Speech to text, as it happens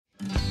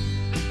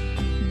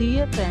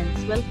Dear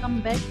friends,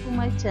 welcome back to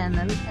my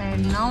channel,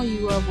 and now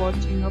you are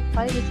watching a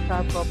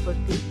 5-star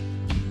property.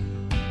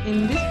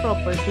 In this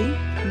property,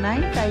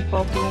 9 type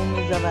of room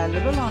is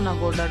available on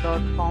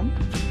agoda.com.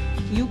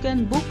 You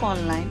can book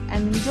online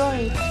and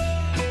enjoy it.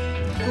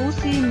 To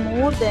see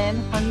more than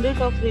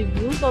 100 of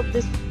reviews of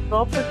this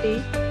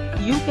property,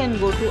 you can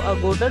go to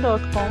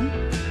agoda.com.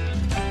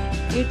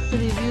 Its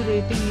review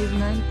rating is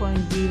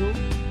 9.0.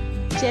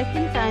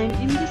 Check-in time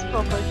in this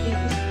property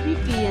is 3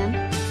 p.m.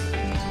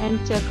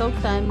 and checkout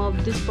time of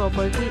this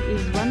property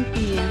is 1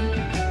 p.m.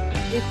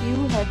 If you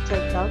have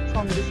checked out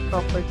from this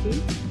property,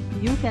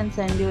 you can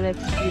send your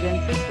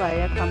experiences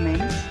via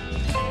comments.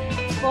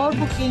 For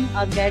booking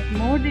or get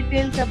more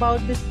details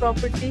about this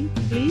property,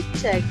 please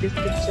check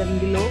description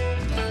below.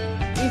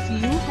 If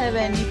you have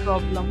any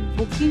problem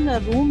booking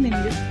a room in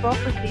this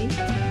property,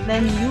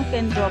 then you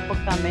can drop a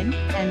comment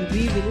and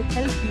we will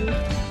help you.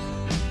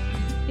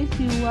 If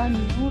you are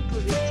new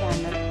to this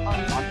channel or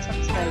not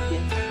subscribed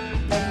yet,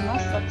 then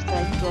must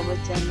subscribe to our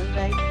channel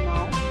right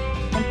now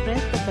and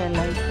press the bell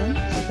icon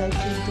so that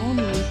you don't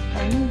miss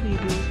any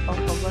videos of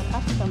our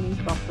upcoming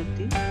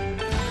property.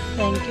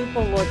 Thank you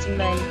for watching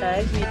the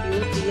entire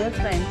video. Dear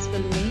friends,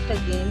 we'll meet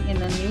again in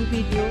a new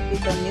video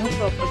with a new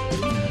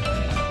property.